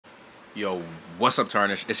Yo, what's up,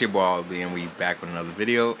 Tarnish? It's your boy LB, and we back with another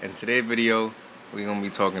video. In today's video, we're gonna be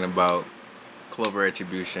talking about Clover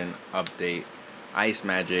Retribution update, Ice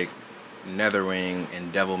Magic, Netherring,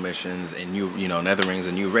 and Devil missions, and new, Netherring's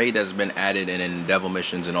a new raid that's been added, and then Devil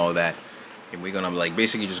missions and all that. And we're gonna like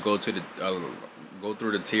basically just go through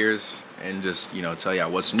the tiers and just tell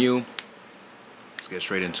y'all what's new. Let's get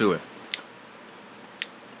straight into it.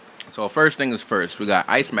 So first thing is first, we got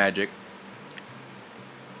Ice Magic.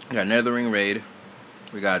 We got Netherring Raid,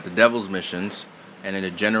 we got the Devil's Missions, and then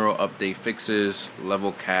the general update fixes,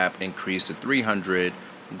 level cap increased to 300,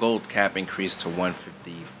 gold cap increased to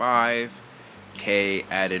 155, K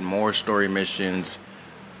added more story missions,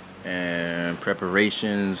 and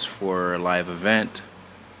preparations for live event.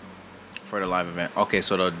 Okay,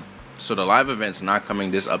 so the live event's not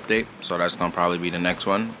coming this update, so that's gonna probably be the next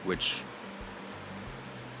one,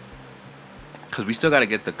 because we still got to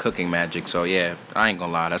get the cooking magic. So yeah, I ain't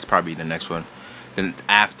gonna lie, that's probably the next one. Then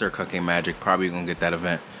after cooking magic, probably gonna get that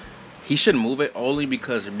event. He should move it only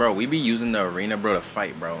because, bro, we be using the arena, bro, to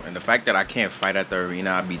fight, bro. And the fact that I can't fight at the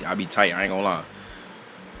arena, I be tight, I ain't gonna lie.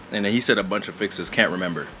 And then he said a bunch of fixes, can't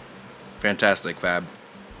remember. Fantastic, Fab.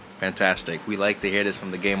 Fantastic. We like to hear this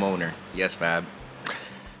from the game owner. Yes, Fab.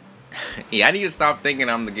 Yeah, I need to stop thinking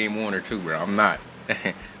I'm the game owner too, bro. I'm not.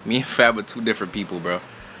 Me and Fab are two different people, bro.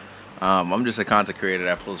 I'm just a content creator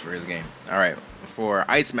that pulls for his game. Alright, for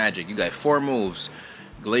Ice Magic, you got 4 moves.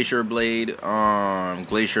 Glacier Blade,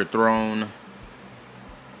 Glacier Throne,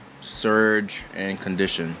 Surge, and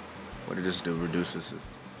Condition. What did this do? Reduces it.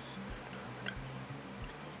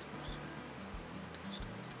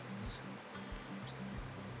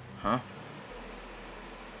 Huh?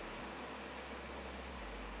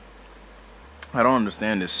 I don't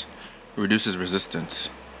understand this. Reduces resistance.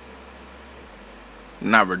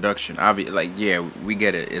 Not reduction. Like, yeah, we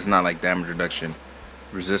get it. It's not like damage reduction.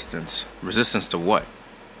 Resistance. Resistance to what?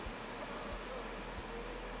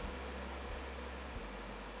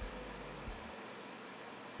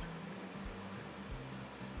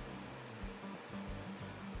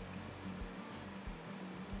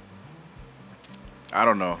 I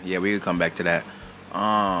don't know. Yeah, we could come back to that.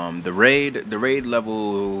 The raid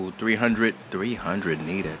level 300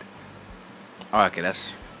 needed. Oh, okay,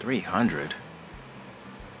 that's 300.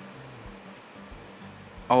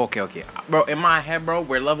 Oh, okay. Bro, in my head, bro,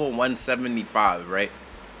 we're level 175, right?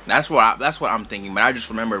 That's what I'm thinking, but I just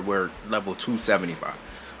remember we're level 275.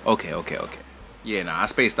 Okay. Yeah, nah, I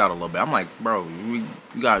spaced out a little bit. I'm like, bro,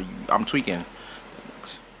 I'm tweaking.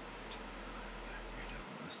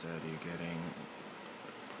 Instead, you're getting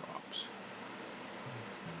props.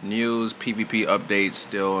 News, PvP updates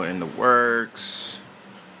still in the works.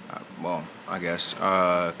 Well, I guess.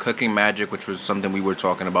 Cooking magic, which was something we were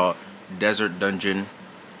talking about. Desert dungeon.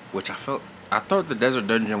 Which I thought the desert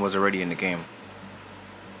dungeon was already in the game.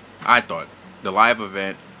 I thought. The live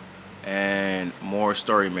event and more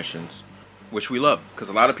story missions, which we love, because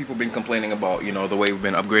a lot of people been complaining about, the way we've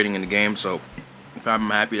been upgrading in the game. So I'm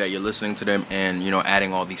happy that you're listening to them and,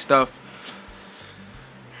 adding all these stuff.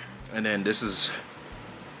 And then this is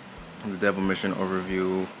the devil mission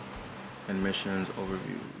overview and missions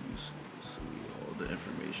overviews. See all the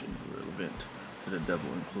information relevant to the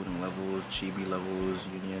devil, including levels, chibi levels,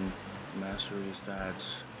 union, mastery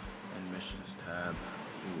stats, and missions tab.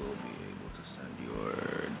 You will be able to send your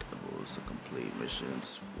devils to complete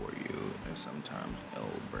missions for you, and sometimes it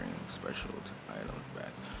will bring special items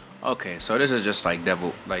back. Okay, so this is just like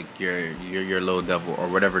devil, like your little devil or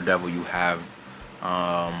whatever devil you have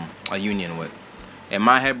a union with. In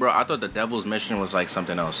my head, bro, I thought the devil's mission was like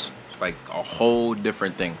something else, like a whole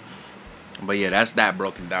different thing. But yeah, that's that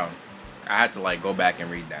broken down. I had to like go back and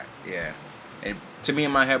read that. Yeah. And to me,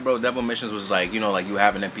 in my head, bro, devil missions was like, like you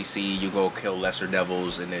have an NPC, you go kill lesser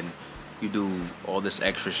devils, and then you do all this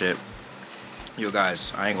extra shit. Yo,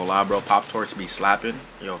 guys, I ain't gonna lie, bro. Pop Torch be slapping.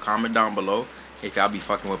 Yo, comment down below if y'all be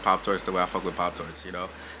fucking with Pop Torch the way I fuck with Pop Torch,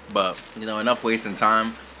 But, enough wasting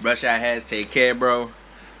time. Brush your heads. Take care, bro.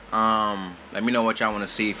 Let me know what y'all want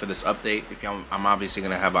to see for this update. I'm obviously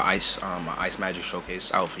gonna have an ice magic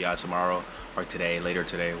showcase out for y'all tomorrow or today, later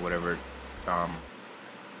today, whatever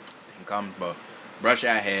thing comes. But brush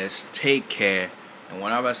your heads, take care, and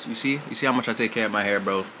when you see how much I take care of my hair,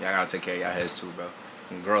 bro. Y'all gotta take care of y'all heads too, bro.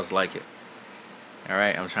 And girls like it. All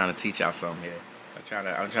right, I'm trying to teach y'all something here.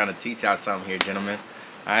 I'm trying to teach y'all something here, gentlemen.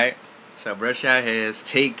 All right, so brush your heads,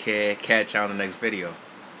 take care, catch y'all in the next video.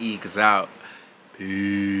 Eeks out.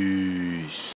 Peace.